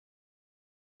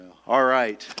All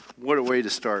right. What a way to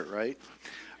start, right?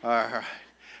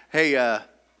 Hey,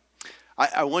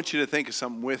 I want you to think of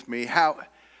something with me. How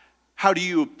do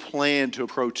you plan to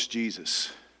approach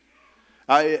Jesus?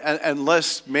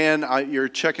 Unless, man, you're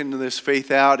checking this faith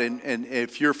out, and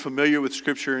if you're familiar with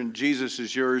Scripture and Jesus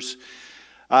is yours,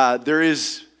 there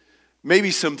is maybe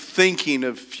some thinking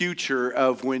of future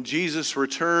of when Jesus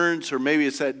returns, or maybe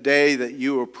it's that day that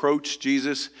you approach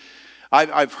Jesus.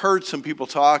 I've heard some people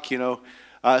talk,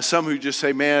 some who just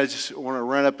say, man, I just want to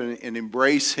run up and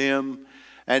embrace him.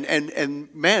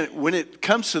 And man, when it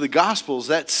comes to the Gospels,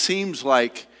 that seems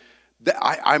like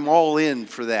I'm all in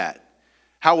for that.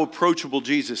 How approachable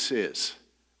Jesus is,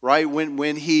 right?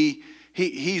 When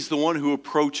he's the one who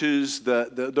approaches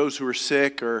those who are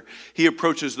sick, or he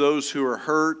approaches those who are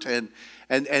hurt, and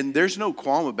there's no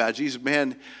qualm about Jesus.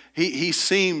 Man, he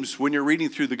seems, when you're reading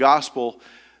through the Gospel,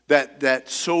 that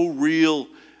so real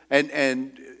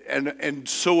and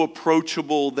so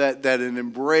approachable that an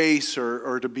embrace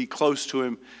or to be close to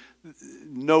him,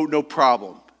 no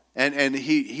problem. And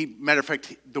he matter of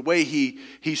fact, the way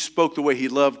he spoke, the way he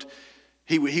loved,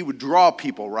 he would draw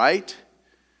people, right?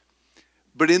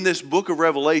 But in this book of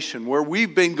Revelation, where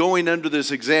we've been going under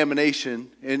this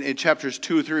examination in chapters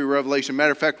 2 or 3 of Revelation,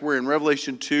 matter of fact, we're in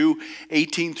Revelation 2,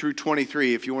 18 through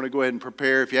 23. If you want to go ahead and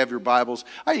prepare, if you have your Bibles,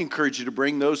 I encourage you to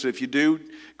bring those. If you do,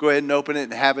 go ahead and open it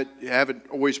and have it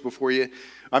always before you.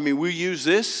 I mean, we use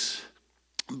this,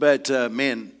 but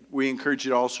man, we encourage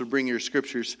you to also bring your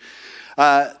scriptures.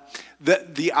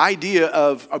 The idea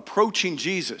of approaching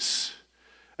Jesus,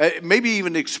 maybe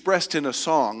even expressed in a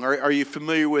song. Are you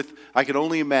familiar with I Can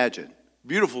Only Imagine?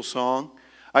 Beautiful song.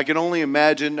 I Can Only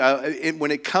Imagine.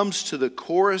 When it comes to the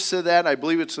chorus of that, I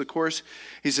believe it's the chorus,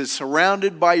 he says,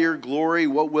 surrounded by your glory,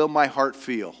 what will my heart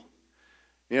feel?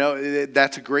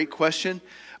 That's a great question.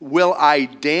 Will I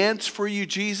dance for you,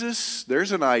 Jesus?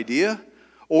 There's an idea.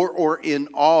 Or in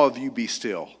awe of you be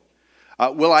still.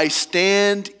 Will I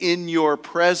stand in your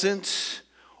presence,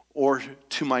 or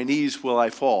to my knees will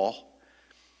I fall?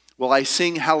 Will I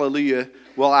sing hallelujah?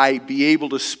 Will I be able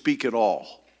to speak at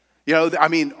all?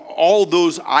 All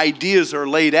those ideas are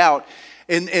laid out.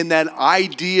 And that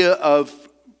idea of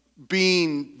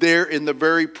being there in the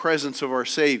very presence of our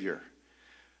Savior.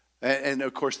 And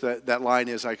of course, that line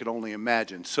is, I could only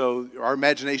imagine. So our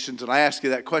imaginations, and I ask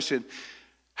you that question,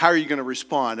 how are you going to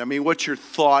respond? What's your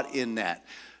thought in that?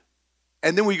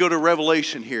 And then we go to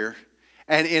Revelation here.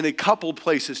 And in a couple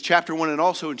places, chapter 1 and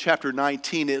also in chapter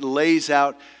 19, it lays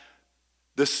out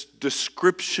this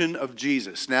description of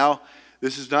Jesus. Now,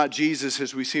 this is not Jesus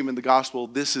as we see him in the gospel.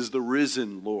 This is the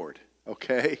risen Lord,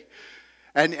 okay?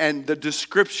 And the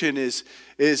description is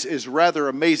rather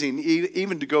amazing.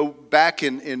 Even to go back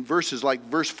in verses like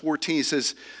verse 14, he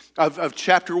says, of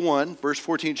chapter 1, verse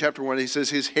 14, chapter 1, he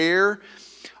says, his hair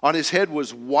on his head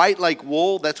was white like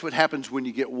wool. That's what happens when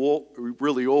you get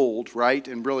really old, right?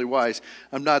 And really wise.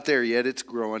 I'm not there yet. It's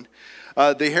growing.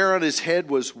 The hair on his head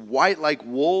was white like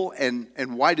wool and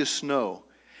white as snow.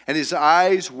 And his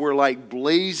eyes were like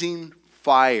blazing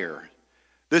fire.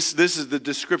 This is the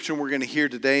description we're going to hear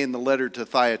today in the letter to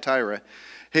Thyatira.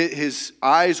 His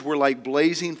eyes were like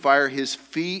blazing fire. His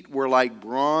feet were like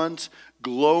bronze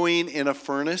glowing in a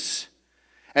furnace.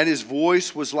 And his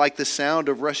voice was like the sound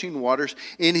of rushing waters.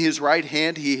 In his right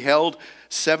hand he held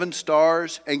 7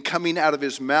 stars, and coming out of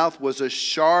his mouth was a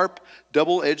sharp,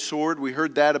 double-edged sword. We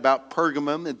heard that about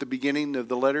Pergamum at the beginning of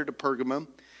the letter to Pergamum.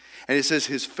 And it says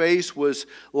his face was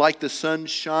like the sun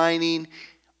shining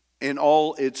in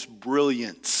all its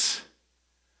brilliance.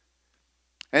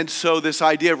 And so this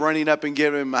idea of running up and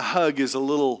giving him a hug is a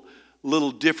little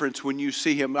difference when you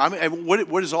see him.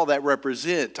 What does all that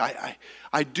represent?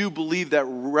 I do believe that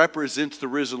represents the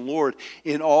risen Lord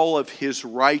in all of his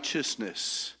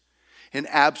righteousness and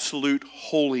absolute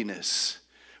holiness.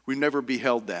 We've never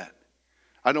beheld that.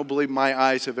 I don't believe my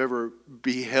eyes have ever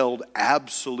beheld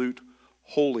absolute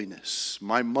holiness.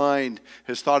 My mind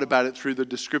has thought about it through the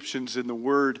descriptions in the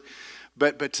Word,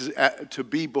 but to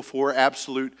be before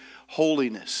absolute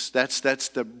holiness, that's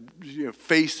the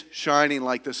face shining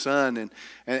like the sun,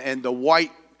 and the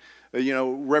white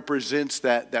represents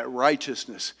that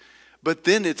righteousness. But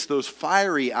then it's those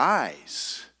fiery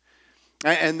eyes,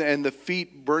 and the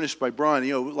feet burnished by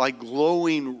bronze, like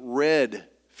glowing red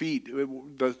feet.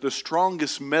 The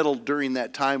strongest metal during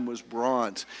that time was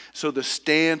bronze. So the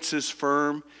stance is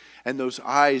firm, and those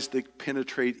eyes that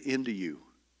penetrate into you.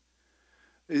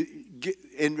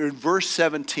 In verse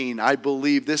 17, I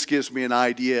believe this gives me an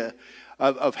idea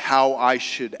of how I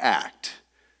should act.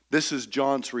 This is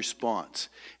John's response.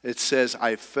 It says,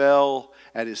 I fell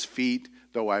at his feet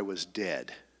though I was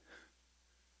dead.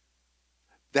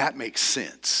 that makes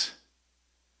sense.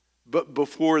 But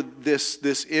before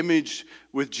this image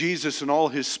with Jesus in all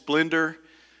his splendor,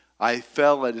 I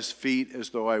fell at his feet as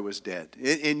though I was dead.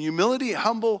 In humility,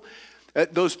 humble,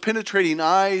 those penetrating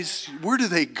eyes, where do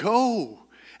they go?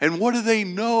 And what do they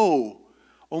know?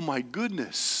 Oh my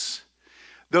goodness.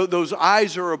 Those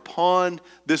eyes are upon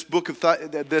this book of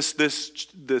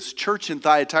this church in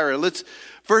Thyatira.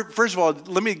 First of all,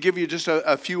 let me give you just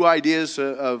a few ideas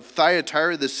of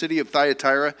Thyatira, the city of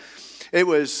Thyatira. It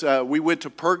was, we went to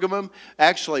Pergamum.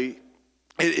 Actually,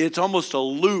 it's almost a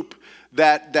loop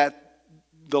that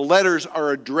the letters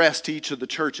are addressed to each of the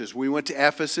churches. We went to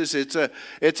Ephesus. It's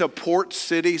a port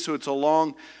city, so it's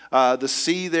along the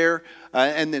sea there.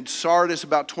 And then Sardis,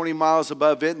 about 20 miles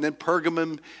above it. And then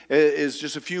Pergamum is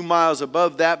just a few miles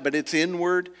above that, but it's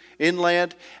inland.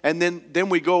 And then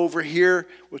we go over here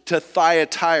to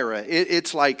Thyatira.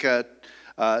 It's like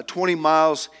 20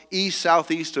 miles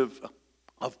southeast of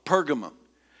Pergamum.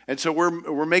 And so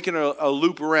we're making a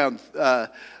loop around.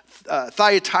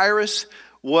 Thyatira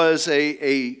was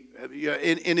in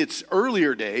its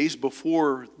earlier days,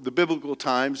 before the biblical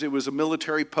times, it was a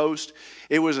military post.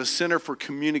 It was a center for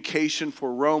communication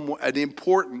for Rome, an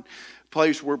important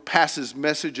place where passes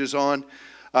messages on.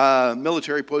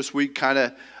 Military posts, we kind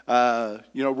of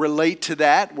relate to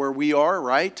that where we are,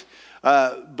 right?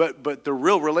 But the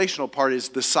real relational part is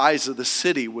the size of the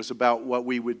city was about what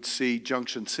we would see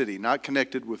Junction City, not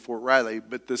connected with Fort Riley,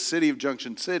 but the city of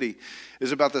Junction City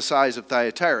is about the size of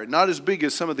Thyatira, not as big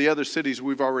as some of the other cities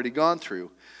we've already gone through.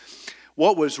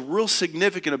 What was real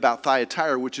significant about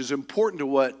Thyatira, which is important to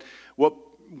what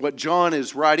John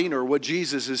is writing or what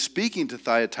Jesus is speaking to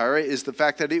Thyatira, is the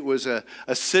fact that it was a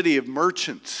city of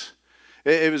merchants.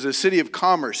 It was a city of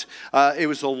commerce. It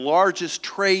was the largest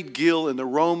trade guild in the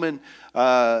Roman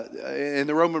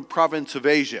province of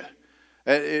Asia.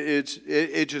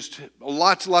 It just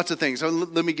lots of things.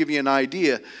 Let me give you an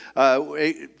idea.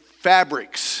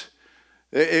 Fabrics.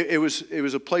 It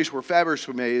was a place where fabrics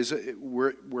were made.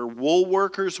 Where wool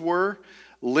workers were,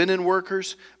 linen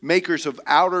workers, makers of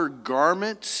outer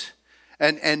garments,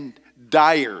 and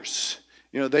dyers.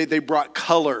 They brought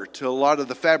color to a lot of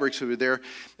the fabrics over there.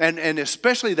 And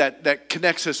especially that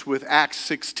connects us with Acts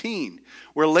 16,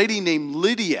 where a lady named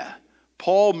Lydia,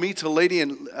 Paul meets a lady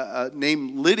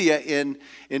named Lydia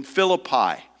in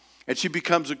Philippi. And she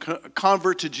becomes a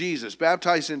convert to Jesus,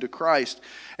 baptized into Christ.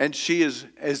 And she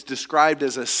is described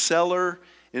as a seller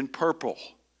in purple.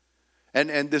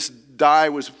 And this dye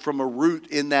was from a root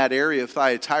in that area of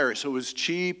Thyatira. So it was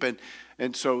cheap,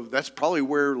 and so that's probably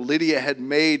where Lydia had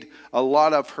made a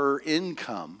lot of her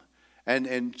income.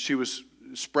 And she was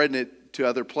spreading it to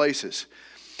other places.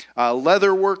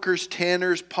 Leather workers,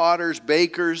 tanners, potters,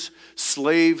 bakers,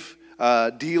 slave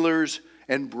dealers,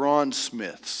 and bronze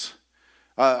smiths.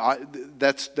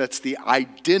 That's the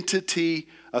identity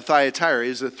of Thyatira,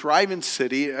 is a thriving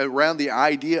city around the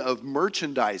idea of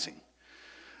merchandising.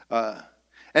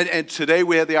 And today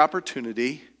we have the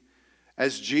opportunity,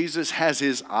 as Jesus has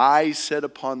his eyes set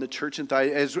upon the church in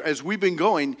Thyatira, as we've been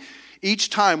going, each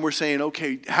time we're saying,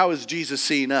 okay, how is Jesus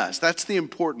seeing us? That's the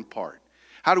important part.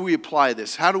 How do we apply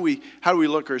this? How do we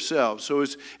look ourselves? So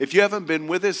if you haven't been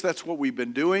with us, that's what we've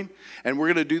been doing. And we're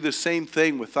going to do the same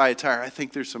thing with Thyatira. I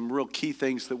think there's some real key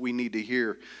things that we need to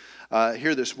hear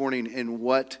this morning in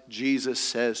what Jesus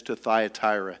says to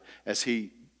Thyatira as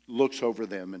he looks over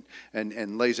them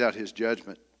and lays out his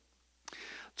judgment.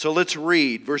 So let's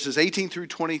read verses 18 through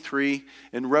 23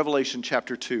 in Revelation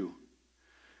chapter 2.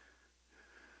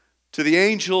 To the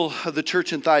angel of the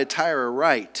church in Thyatira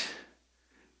write,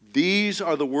 these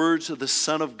are the words of the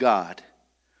Son of God,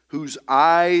 whose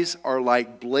eyes are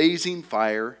like blazing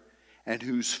fire and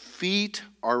whose feet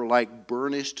are like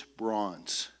burnished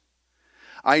bronze.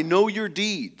 I know your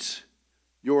deeds,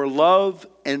 your love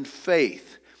and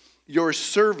faith, your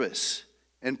service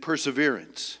and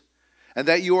perseverance, and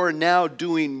that you are now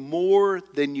doing more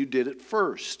than you did at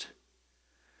first.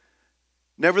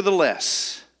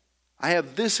 Nevertheless, I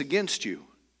have this against you.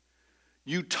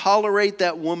 You tolerate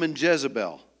that woman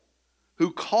Jezebel,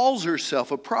 who calls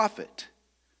herself a prophet.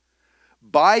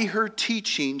 By her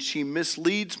teaching, she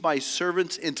misleads my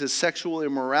servants into sexual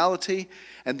immorality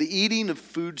and the eating of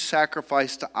food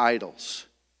sacrificed to idols.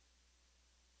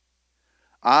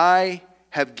 I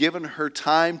have given her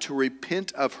time to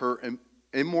repent of her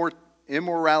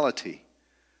immorality,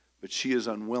 but she is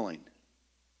unwilling.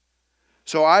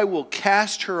 So I will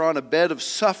cast her on a bed of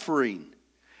suffering,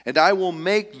 and I will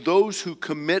make those who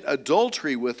commit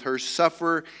adultery with her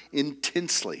suffer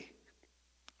intensely,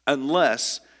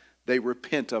 unless they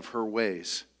repent of her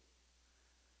ways.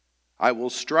 I will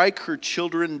strike her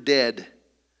children dead.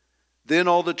 Then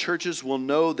all the churches will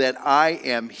know that I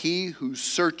am he who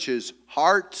searches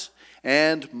hearts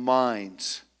and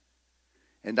minds.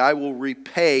 And I will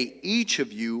repay each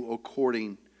of you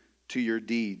according to your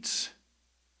deeds.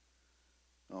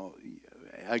 Oh,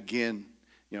 again,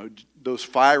 those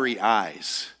fiery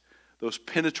eyes, those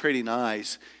penetrating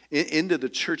eyes into the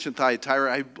church in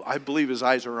Thyatira, I believe his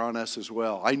eyes are on us as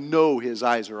well. I know his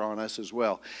eyes are on us as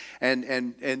well.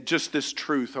 And just this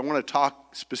truth, I want to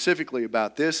talk specifically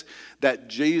about this, that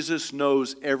Jesus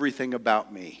knows everything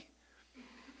about me.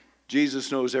 Jesus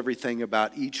knows everything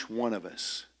about each one of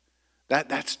us.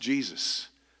 That's Jesus.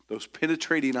 Those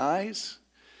penetrating eyes.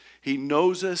 He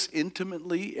knows us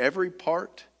intimately, every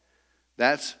part.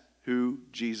 That's who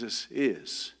Jesus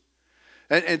is.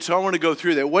 And so I want to go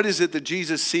through that. What is it that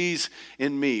Jesus sees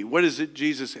in me? What is it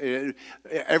Jesus...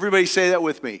 Everybody say that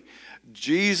with me.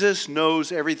 Jesus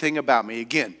knows everything about me.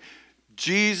 Again,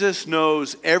 Jesus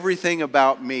knows everything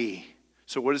about me.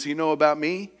 So what does he know about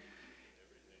me?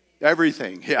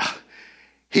 Everything, yeah.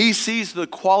 He sees the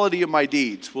quality of my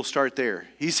deeds. We'll start there.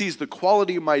 He sees the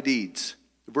quality of my deeds.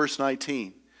 Verse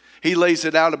 19. He lays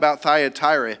it out about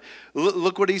Thyatira.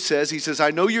 Look what he says. He says,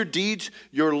 I know your deeds,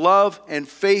 your love and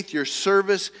faith, your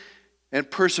service and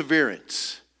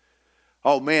perseverance.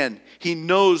 Oh man, he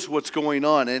knows what's going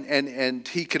on and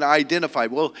he can identify.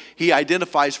 Well, he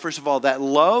identifies, first of all, that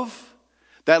love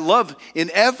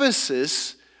in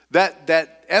Ephesus,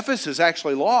 that Ephesus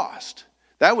actually lost.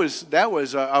 That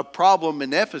was a problem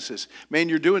in Ephesus. Man,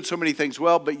 you're doing so many things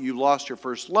well, but you lost your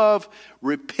first love.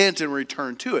 Repent and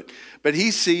return to it. But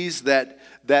he sees that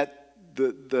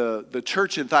the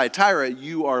church in Thyatira,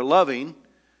 you are loving,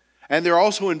 and they're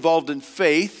also involved in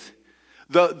faith.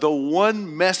 The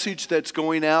one message that's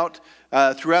going out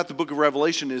throughout the book of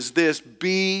Revelation is this: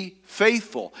 be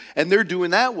faithful. And they're doing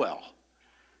that well.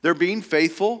 They're being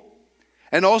faithful,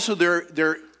 and also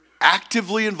they're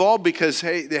actively involved because,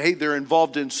 hey, they're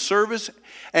involved in service.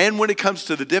 And when it comes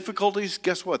to the difficulties,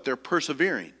 guess what? They're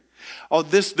persevering. Oh,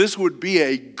 this would be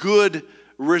a good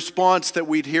response that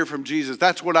we'd hear from Jesus.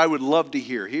 That's what I would love to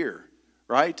hear here,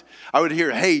 right? I would hear,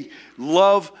 hey,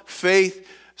 love, faith,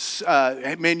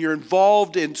 man, you're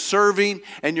involved in serving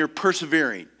and you're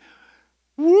persevering.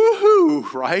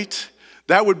 Woohoo, right?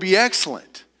 That would be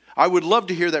excellent. I would love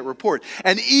to hear that report.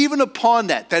 And even upon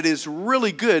that is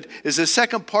really good, is the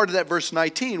second part of that verse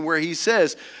 19 where he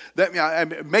says,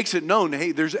 that makes it known,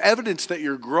 hey, there's evidence that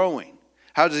you're growing.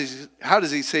 How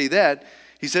does he say that?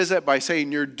 He says that by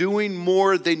saying you're doing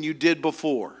more than you did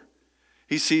before.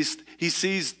 He sees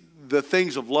the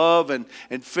things of love and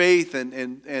faith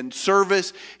and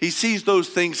service. He sees those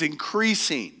things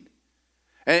increasing.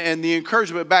 And the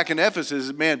encouragement back in Ephesus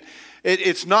is, man,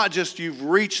 it's not just you've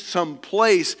reached some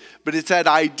place, but it's that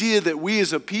idea that we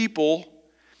as a people,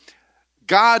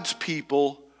 God's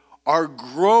people, are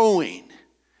growing.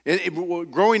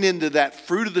 Growing into that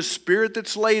fruit of the Spirit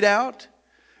that's laid out.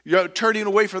 Turning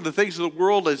away from the things of the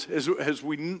world as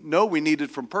we know we needed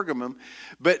from Pergamum.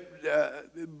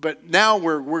 But now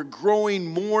we're growing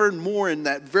more and more in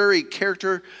that very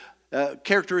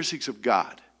characteristics of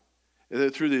God.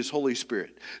 Through His Holy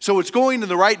Spirit. So it's going in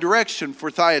the right direction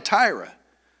for Thyatira.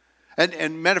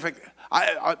 And matter of fact,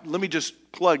 let me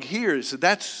just plug here. So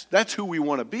that's who we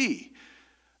want to be.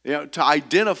 To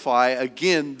identify,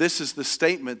 again, this is the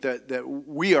statement that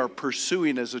we are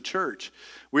pursuing as a church.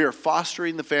 We are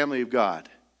fostering the family of God.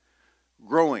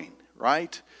 Growing,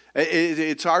 right?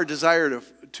 It's our desire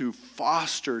to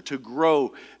foster, to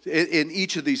grow in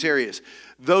each of these areas.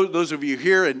 Those of you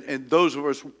here and those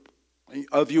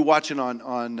of you watching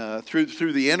on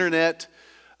through the internet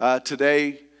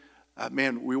today,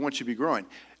 man, we want you to be growing.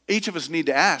 Each of us need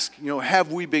to ask, have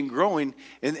we been growing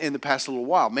in the past little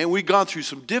while? Man, we've gone through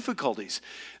some difficulties.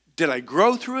 Did I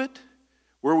grow through it?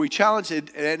 Were we challenged?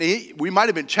 We might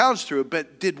have been challenged through it,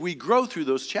 but did we grow through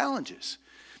those challenges?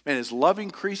 Man, is love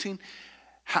increasing?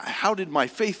 How did my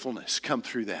faithfulness come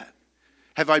through that?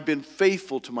 Have I been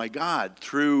faithful to my God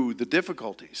through the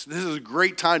difficulties? This is a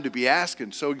great time to be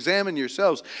asking. So examine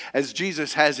yourselves as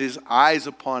Jesus has His eyes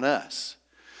upon us.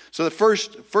 So the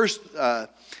first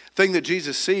thing that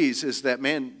Jesus sees is that,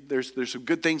 man, there's some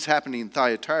good things happening in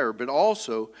Thyatira, but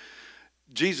also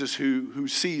Jesus who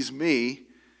sees me,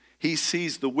 He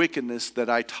sees the wickedness that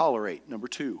I tolerate. Number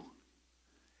 2.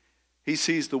 He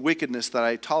sees the wickedness that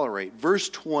I tolerate. Verse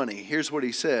 20, here's what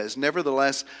He says.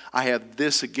 Nevertheless, I have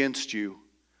this against you.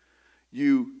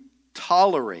 You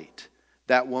tolerate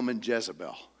that woman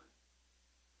Jezebel.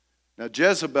 Now,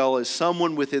 Jezebel is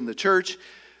someone within the church.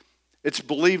 It's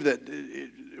believed that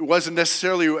it wasn't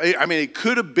necessarily, it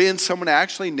could have been someone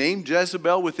actually named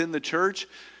Jezebel within the church.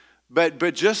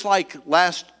 But just like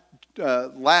last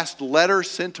last letter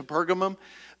sent to Pergamum,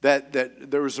 that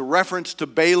there was a reference to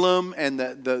Balaam and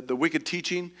the wicked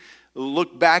teaching.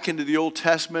 Look back into the Old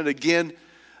Testament. Again,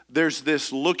 there's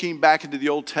this looking back into the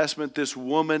Old Testament, this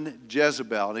woman,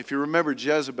 Jezebel. And if you remember,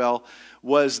 Jezebel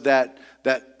was that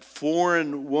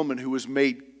foreign woman who was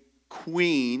made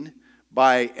queen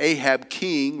by Ahab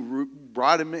king,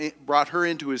 brought her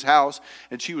into his house,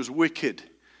 and she was wicked.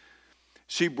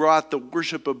 She brought the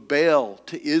worship of Baal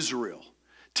to Israel,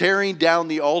 tearing down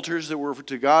the altars that were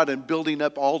to God and building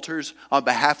up altars on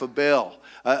behalf of Baal.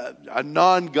 A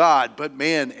non-God, but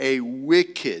man, a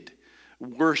wicked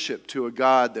worship to a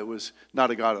God that was not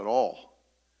a God at all.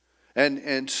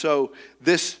 And so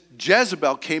this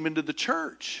Jezebel came into the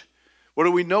church. What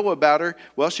do we know about her?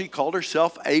 Well, she called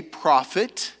herself a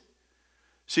prophet.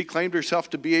 She claimed herself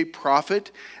to be a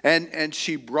prophet, and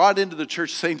she brought into the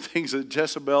church the same things that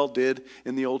Jezebel did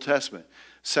in the Old Testament: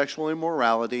 sexual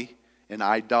immorality and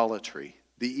idolatry,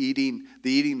 the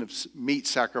eating of meat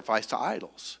sacrificed to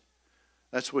idols.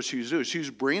 That's what she was doing. She was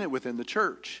bringing it within the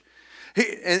church.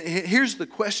 And here's the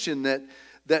question that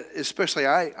especially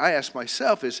I ask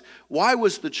myself is, why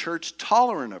was the church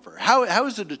tolerant of her? How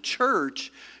is it the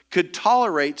church could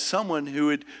tolerate someone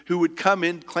who would come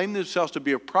in, claim themselves to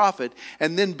be a prophet,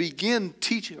 and then begin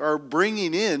teaching or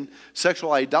bringing in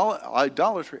sexual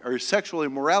idolatry or sexual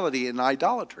immorality and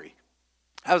idolatry?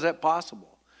 How is that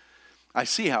possible? I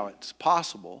see how it's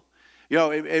possible. You know,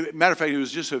 matter of fact, it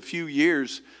was just a few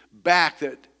years back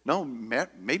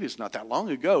maybe it's not that long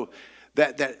ago,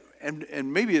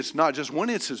 and maybe it's not just one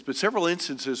instance, but several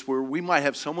instances where we might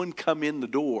have someone come in the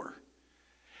door,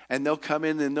 and they'll come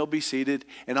in and they'll be seated,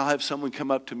 and I'll have someone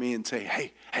come up to me and say,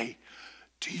 hey,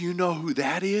 do you know who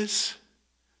that is?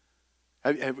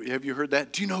 Have you heard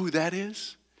that? Do you know who that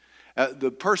is?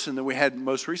 The person that we had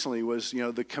most recently was,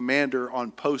 the commander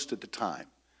on post at the time.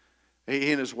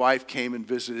 He and his wife came and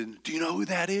visited. Do you know who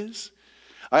that is?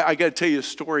 I got to tell you a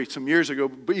story. Some years ago,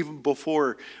 even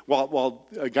before, while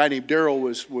a guy named Daryl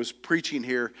was preaching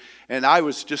here, and I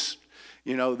was just,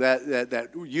 that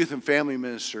youth and family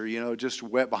minister, just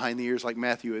wet behind the ears like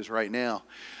Matthew is right now.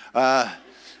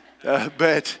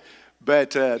 But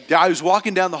I was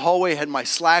walking down the hallway, had my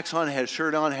slacks on, had a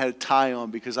shirt on, had a tie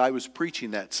on because I was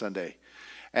preaching that Sunday.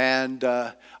 And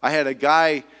I had a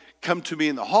guy come to me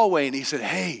in the hallway, and he said,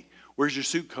 "Hey, where's your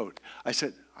suit coat?" I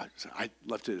said, "I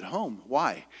left it at home."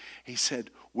 "Why?" He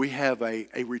said, "We have a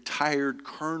retired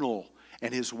colonel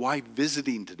and his wife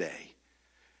visiting today."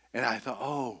 And I thought,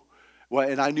 oh, well,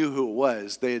 and I knew who it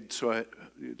was.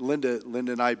 Linda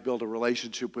and I built a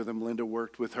relationship with him. Linda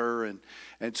worked with her,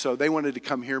 and so they wanted to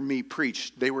come hear me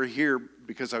preach. They were here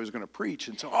because I was going to preach,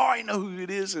 and so, I know who it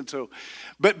is. And so,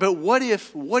 but what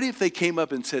if they came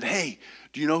up and said, "Hey,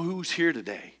 do you know who's here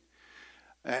today?"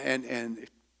 And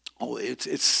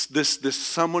it's this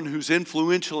someone who's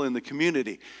influential in the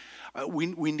community.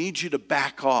 We need you to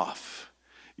back off,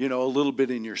 a little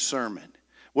bit in your sermon.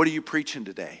 What are you preaching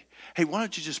today? Hey, why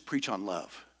don't you just preach on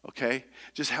love, okay?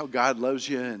 Just how God loves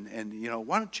you, and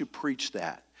why don't you preach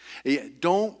that?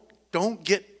 Don't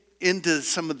get into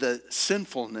some of the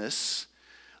sinfulness.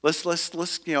 Let's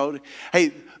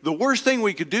hey, the worst thing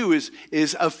we could do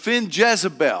is offend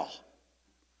Jezebel,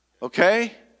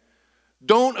 okay?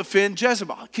 Don't offend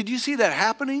Jezebel. Could you see that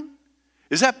happening?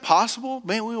 Is that possible?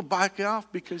 Man, we'll back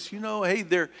off because, hey,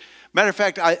 matter of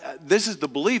fact, this is the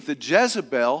belief that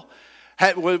Jezebel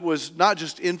was not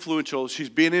just influential, she's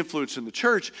being influenced in the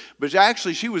church, but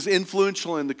actually she was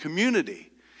influential in the community.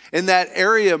 In that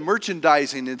area of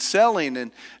merchandising and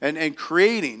selling and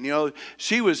creating,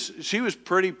 she was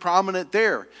pretty prominent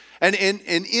there. And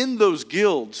in those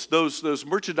guilds, those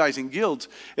merchandising guilds,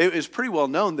 it was pretty well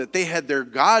known that they had their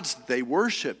gods that they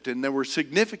worshipped and they were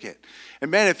significant. And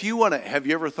man, have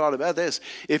you ever thought about this?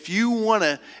 If you want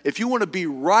to be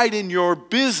right in your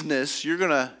business, you're going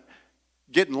to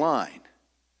get in line.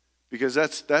 Because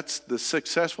that's the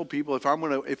successful people. If I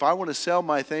want to sell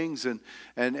my things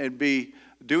and be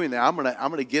doing that, I'm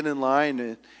gonna get in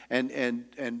line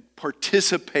and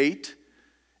participate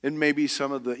in maybe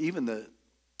some of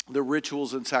the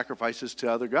rituals and sacrifices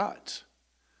to other gods.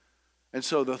 And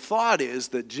so the thought is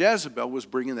that Jezebel was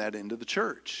bringing that into the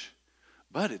church.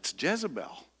 But it's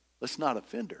Jezebel. Let's not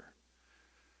offend her.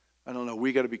 I don't know.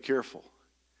 We got to be careful.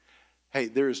 Hey,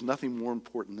 there is nothing more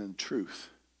important than truth.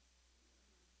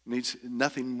 Needs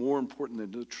nothing more important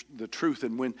than the truth.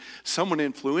 And when someone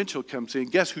influential comes in,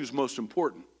 guess who's most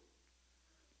important?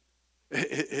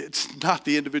 It's not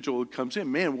the individual who comes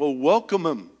in. Man, well, welcome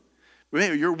them.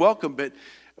 Man, you're welcome, but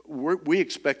we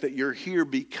expect that you're here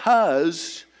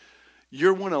because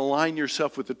you want to align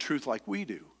yourself with the truth like we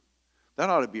do. That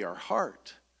ought to be our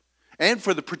heart. and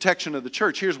for the protection of the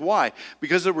church. Here's why.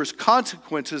 Because there was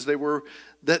consequences that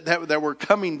were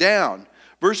coming down.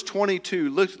 Verse 22,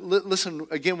 listen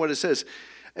again what it says.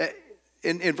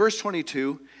 In verse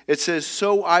 22, it says,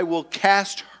 "So I will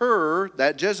cast her,"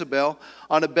 that Jezebel,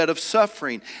 "on a bed of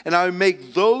suffering, and I will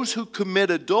make those who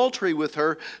commit adultery with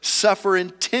her suffer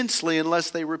intensely unless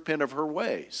they repent of her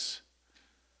ways."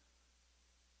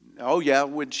 Oh yeah,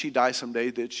 when she dies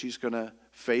someday, that she's going to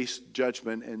face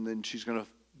judgment and then she's going to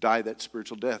die that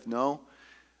spiritual death. No.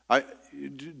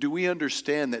 Do we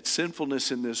understand that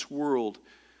sinfulness in this world,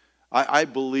 I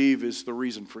believe, is the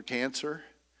reason for cancer?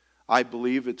 I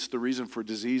believe it's the reason for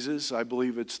diseases. I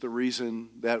believe it's the reason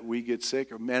that we get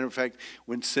sick. As a matter of fact,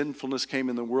 when sinfulness came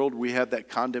in the world, we have that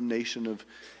condemnation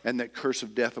and that curse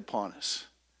of death upon us.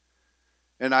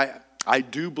 And I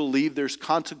do believe there's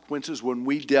consequences when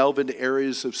we delve into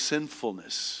areas of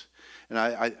sinfulness. And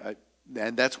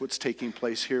and that's what's taking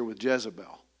place here with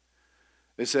Jezebel.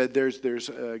 They said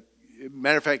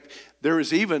matter of fact, there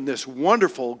was even this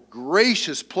wonderful,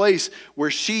 gracious place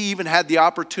where she even had the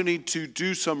opportunity to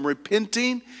do some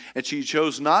repenting, and she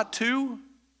chose not to,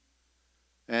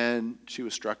 and she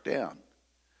was struck down.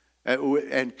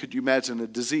 And could you imagine a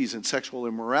disease and sexual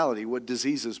immorality, what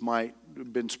diseases might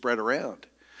have been spread around?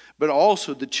 But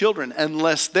also the children,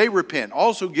 unless they repent,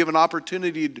 also give an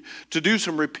opportunity to do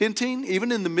some repenting,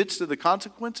 even in the midst of the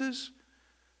consequences.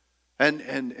 And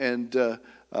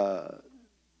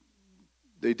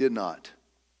they did not.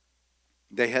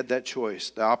 They had that choice,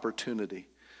 the opportunity.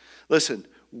 Listen,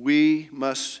 we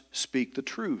must speak the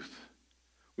truth.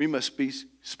 We must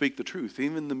speak the truth,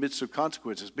 even in the midst of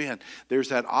consequences. Man, there's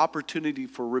that opportunity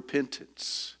for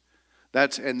repentance.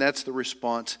 That's the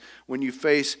response when you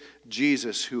face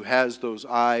Jesus, who has those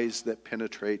eyes that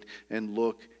penetrate and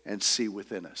look and see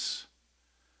within us.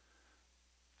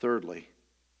 Thirdly,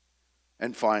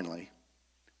 and finally,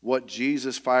 what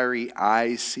Jesus' fiery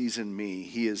eyes sees in me,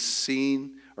 he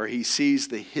sees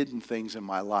the hidden things in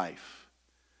my life.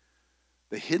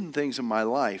 The hidden things in my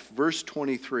life. Verse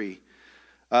 23.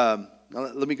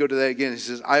 Let me go to that again. He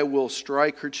says, "I will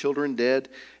strike her children dead."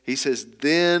 He says,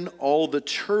 "Then all the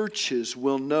churches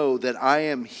will know that I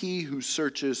am he who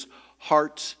searches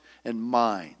hearts and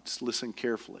minds." Listen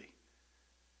carefully.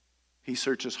 He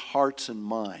searches hearts and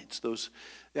minds. That's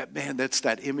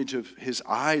that image of his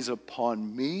eyes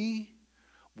upon me.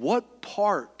 What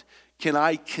part can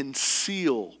I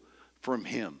conceal from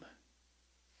him?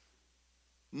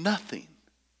 Nothing.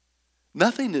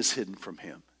 Nothing is hidden from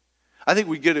him. I think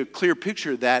we get a clear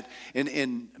picture of that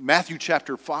in Matthew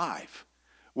chapter 5,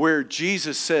 where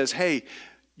Jesus says, hey,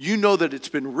 you know that it's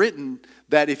been written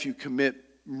that if you commit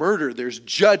murder, there's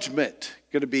judgment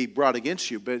going to be brought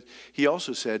against you. But he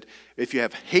also said, if you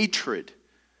have hatred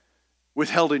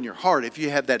withheld in your heart, if you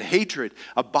have that hatred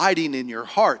abiding in your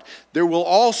heart, there will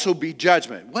also be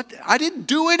judgment. What? I didn't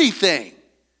do anything.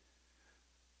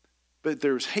 But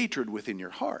there's hatred within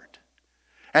your heart.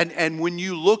 And when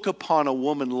you look upon a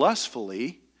woman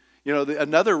lustfully,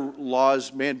 another law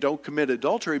is, man, don't commit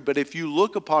adultery. But if you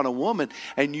look upon a woman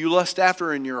and you lust after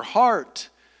her in your heart,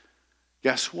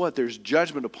 guess what? There's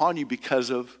judgment upon you because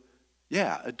of,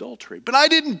 adultery. But I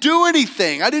didn't do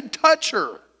anything. I didn't touch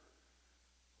her.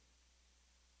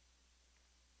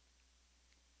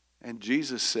 And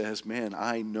Jesus says, man,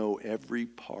 I know every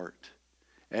part.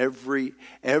 Every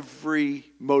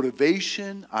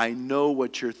motivation, I know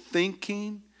what you're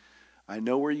thinking, I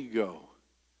know where you go.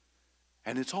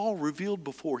 And it's all revealed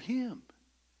before him.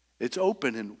 It's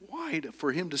open and wide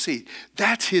for him to see.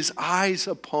 That's his eyes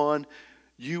upon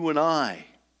you and I.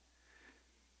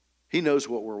 He knows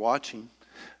what we're watching.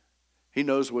 He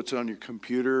knows what's on your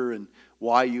computer and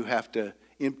why you have to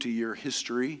empty your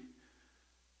history.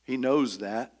 He knows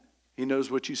that. He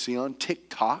knows what you see on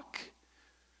TikTok.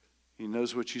 He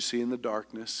knows what you see in the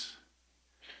darkness.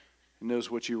 He knows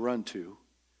what you run to.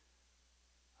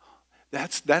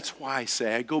 That's why I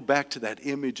say, I go back to that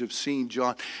image of seeing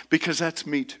John, because that's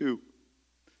me too.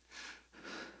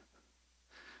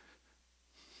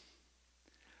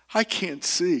 I can't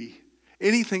see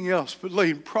anything else but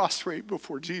laying prostrate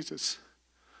before Jesus.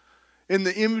 In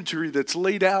the imagery that's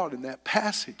laid out in that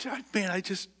passage, I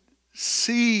just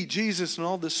see Jesus in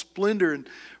all the splendor and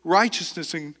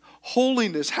righteousness and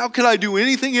holiness. How could I do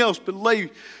anything else but lay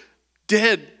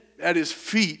dead at his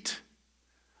feet?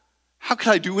 How could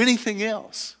I do anything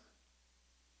else?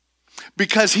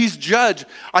 Because he's judge.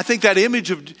 I think that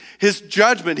image of his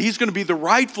judgment, he's going to be the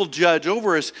rightful judge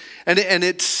over us. And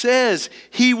it says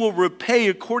he will repay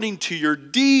according to your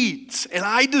deeds. And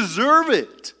I deserve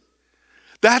it.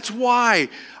 That's why.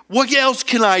 What else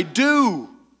can I do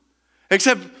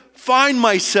except find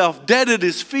myself dead at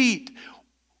his feet?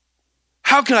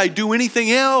 How can I do anything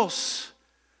else?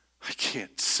 I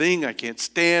can't sing, I can't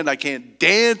stand, I can't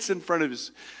dance in front of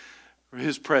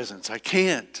his presence. I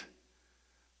can't.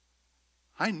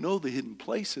 I know the hidden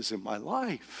places in my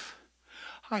life.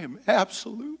 I'm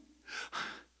absolutely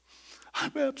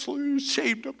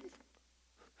ashamed of them.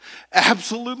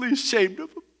 Absolutely ashamed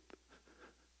of them.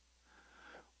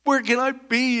 Where can I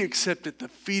be except at the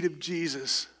feet of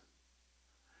Jesus?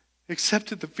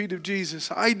 Except at the feet of Jesus.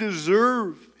 I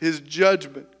deserve his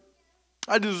judgment.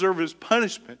 I deserve his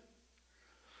punishment.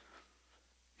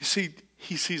 You see,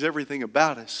 he sees everything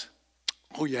about us.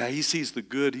 Oh yeah, he sees the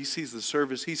good. He sees the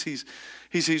service. He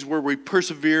sees where we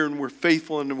persevere and we're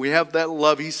faithful and we have that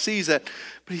love. He sees that.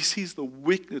 But he sees the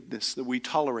wickedness that we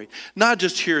tolerate. Not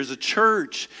just here as a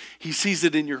church. He sees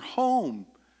it in your home.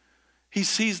 He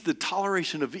sees the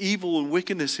toleration of evil and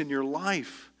wickedness in your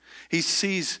life. He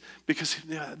sees, because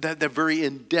that very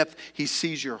in-depth, he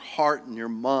sees your heart and your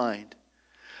mind.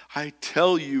 I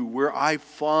tell you where I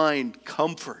find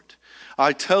comfort.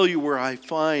 I tell you where I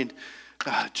find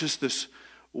just this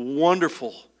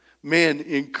wonderful,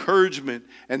 encouragement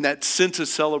and that sense of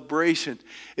celebration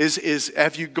is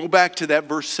if you go back to that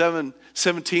verse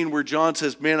 17 where John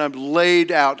says, man, I'm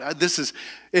laid out.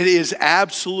 It is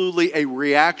absolutely a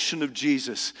reaction of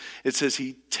Jesus. It says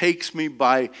he takes me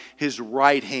by his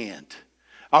right hand.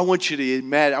 I want you to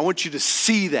imagine, I want you to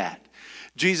see that.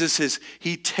 Jesus says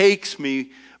he takes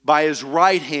me by his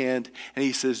right hand and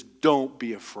he says, don't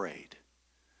be afraid.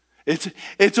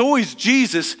 It's always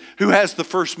Jesus who has the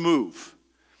first move.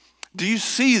 Do you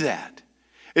see that?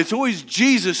 It's always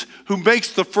Jesus who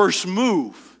makes the first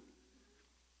move.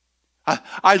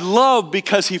 I love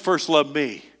because he first loved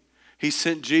me. He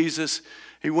sent Jesus.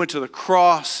 He went to the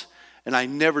cross, and I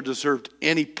never deserved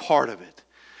any part of it.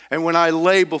 And when I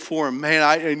lay before him, man,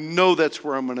 I know that's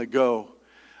where I'm going to go.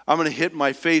 I'm going to hit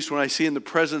my face when I see in the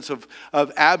presence of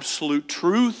absolute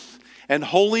truth and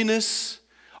holiness.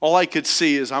 All I could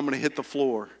see is I'm going to hit the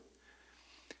floor.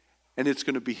 And it's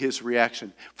going to be his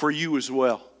reaction. For you as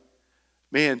well.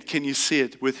 Man, can you see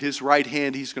it? With his right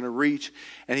hand, he's going to reach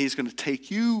and he's going to take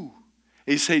you.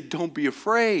 And he say, don't be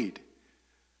afraid.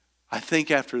 I think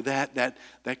after that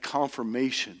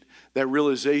confirmation, that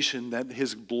realization that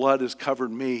his blood has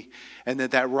covered me and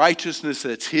that righteousness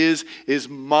that's his is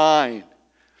mine.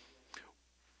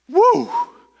 Woo!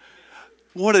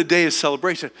 What a day of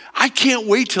celebration. I can't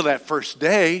wait till that first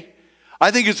day. I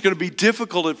think it's going to be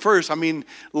difficult at first. I mean,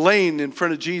 laying in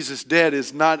front of Jesus dead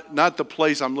is not the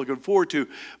place I'm looking forward to,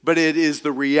 but it is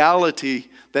the reality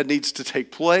that needs to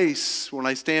take place when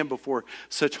I stand before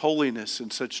such holiness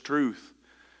and such truth.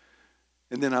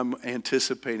 And then I'm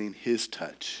anticipating his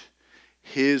touch,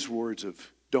 his words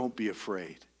of don't be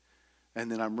afraid.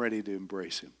 And then I'm ready to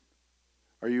embrace him.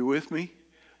 Are you with me?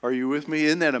 Are you with me?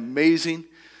 Isn't that amazing?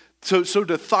 So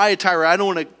to Thyatira, I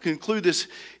don't want to conclude this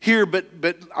here, but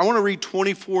I want to read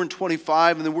 24 and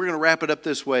 25, and then we're going to wrap it up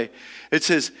this way. It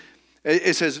says,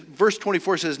 verse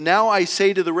 24 says, now I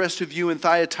say to the rest of you in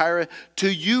Thyatira,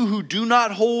 to you who do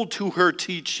not hold to her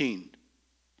teaching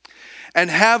and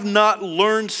have not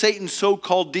learned Satan's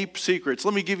so-called deep secrets.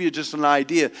 Let me give you just an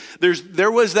idea.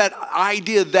 There was that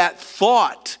idea, that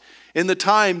thought in the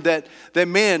time that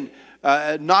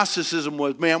Gnosticism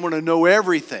was, man, I'm going to know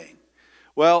everything.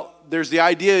 Well, there's the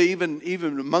idea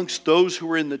even amongst those who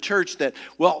were in the church that,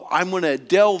 well, I'm going to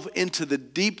delve into the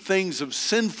deep things of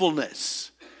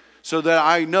sinfulness so that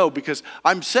I know because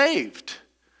I'm saved.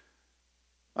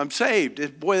 I'm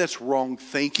saved. Boy, that's wrong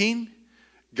thinking.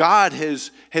 God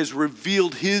has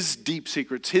revealed his deep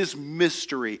secrets, his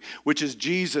mystery, which is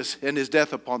Jesus and his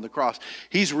death upon the cross.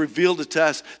 He's revealed it to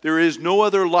us. There is no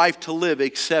other life to live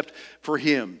except for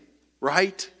him,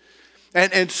 right?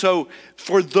 And so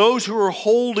for those who are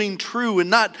holding true and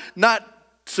not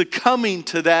succumbing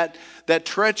to that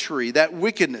treachery, that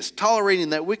wickedness,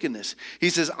 tolerating that wickedness, he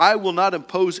says, I will not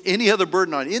impose any other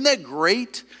burden on you. Isn't that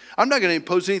great? I'm not going to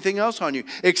impose anything else on you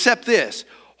except this.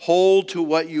 Hold to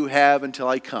what you have until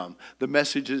I come. The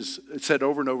message is said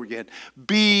over and over again.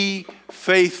 Be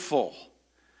faithful.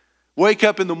 Wake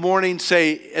up in the morning,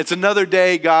 say, it's another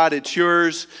day, God, it's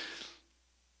yours.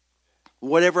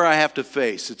 Whatever I have to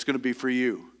face, it's going to be for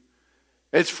you.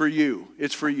 It's for you.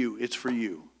 It's for you. It's for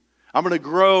you. I'm going to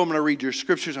grow. I'm going to read your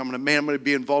scriptures. I'm going to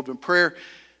be involved in prayer.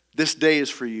 This day is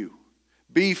for you.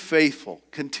 Be faithful.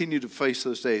 Continue to face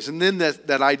those days. And then that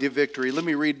idea of victory. Let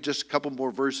me read just a couple more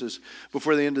verses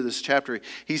before the end of this chapter.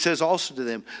 He says also to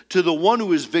them, to the one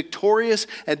who is victorious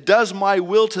and does my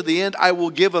will to the end, I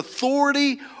will give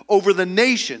authority over the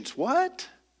nations. What?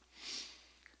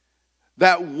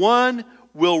 That one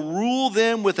will rule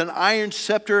them with an iron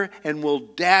scepter and will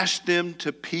dash them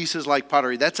to pieces like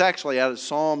pottery. That's actually out of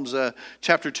Psalms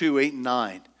chapter 2, 8 and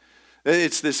 9.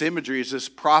 It's this imagery, it's this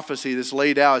prophecy that's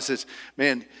laid out. It says,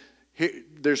 man,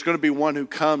 there's going to be one who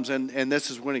comes, and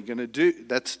this is what he's going to do.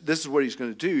 This is what he's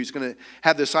going to do. He's going to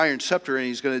have this iron scepter, and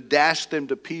he's going to dash them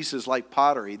to pieces like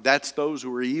pottery. That's those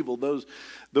who are evil,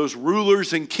 those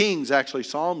rulers and kings, actually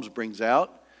Psalms brings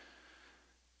out.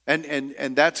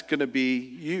 And that's going to be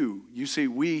you. You see,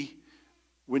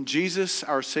 when Jesus,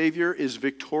 our Savior, is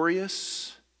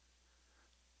victorious,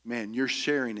 man, you're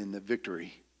sharing in the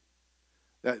victory.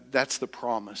 That's the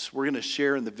promise. We're going to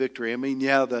share in the victory. I mean,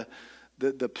 yeah,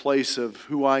 the place of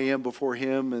who I am before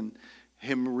Him and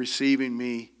Him receiving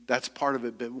me, that's part of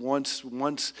it. But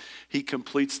once He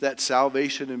completes that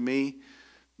salvation in me,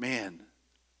 man,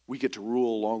 we get to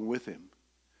rule along with Him.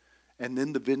 And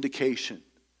then the vindication.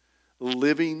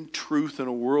 Living truth in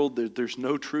a world that there's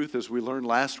no truth, as we learned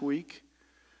last week.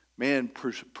 Man,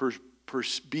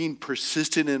 being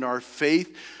persistent in our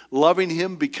faith, loving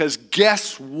Him, because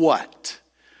guess what?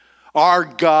 Our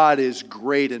God is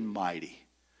great and mighty.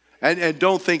 And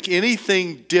don't think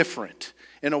anything different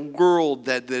in a world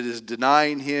that is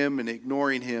denying Him and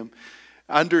ignoring Him.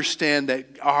 Understand that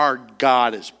our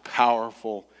God is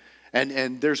powerful.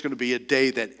 And there's going to be a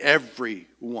day that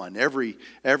everyone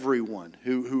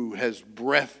who has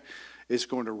breath is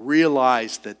going to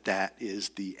realize that is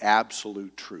the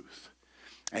absolute truth.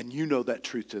 And you know that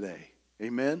truth today.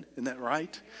 Amen? Isn't that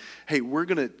right? Hey, we're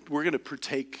going to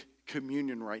partake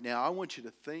communion right now. I want you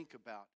to think about